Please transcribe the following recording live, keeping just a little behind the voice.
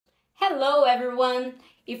Hello everyone!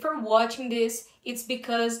 If you're watching this, it's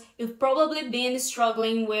because you've probably been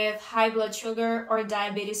struggling with high blood sugar or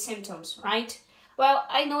diabetes symptoms, right? Well,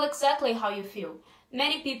 I know exactly how you feel.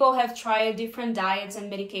 Many people have tried different diets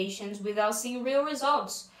and medications without seeing real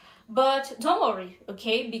results. But don't worry,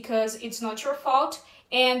 okay? Because it's not your fault.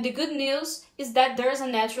 And the good news is that there's a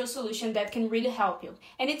natural solution that can really help you.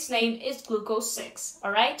 And its name is GLUCO6,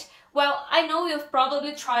 alright? Well, I know you've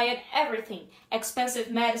probably tried everything. Expensive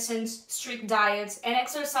medicines, strict diets, and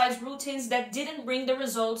exercise routines that didn't bring the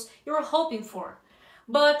results you were hoping for.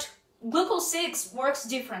 But GLUCO6 works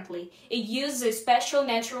differently. It uses a special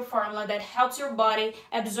natural formula that helps your body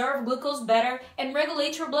absorb glucose better and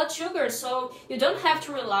regulate your blood sugar, so you don't have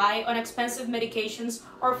to rely on expensive medications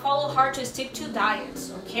or follow hard to stick to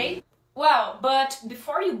diets, okay? Well, but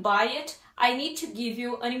before you buy it, I need to give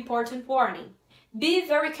you an important warning. Be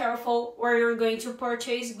very careful where you're going to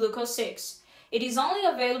purchase GLUCO6. It is only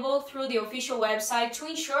available through the official website to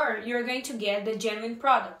ensure you're going to get the genuine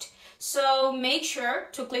product. So make sure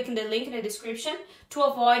to click in the link in the description to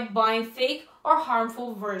avoid buying fake or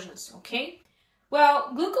harmful versions, okay?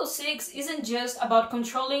 Well, GLUCO6 isn't just about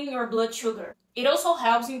controlling your blood sugar. It also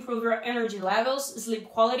helps improve your energy levels, sleep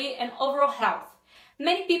quality, and overall health.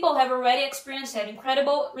 Many people have already experienced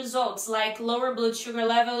incredible results like lower blood sugar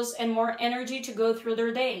levels and more energy to go through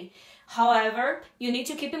their day. However, you need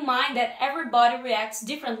to keep in mind that every body reacts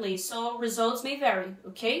differently, so results may vary,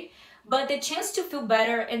 okay? But the chance to feel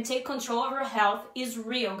better and take control of your health is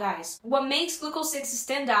real, guys. What makes GLUCO6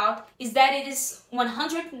 stand out is that it is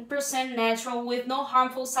 100% natural with no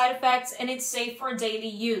harmful side effects and it's safe for daily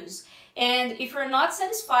use. And if you're not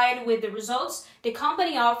satisfied with the results, the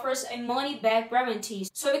company offers a money-back guarantee,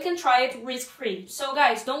 so you can try it risk-free. So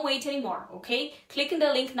guys, don't wait anymore, okay? Click in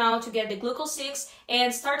the link now to get the GLUCO6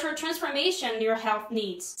 and start your transformation your health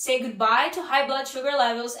needs. Say goodbye to high blood sugar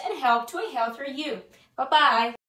levels and help to a healthier you. Bye-bye!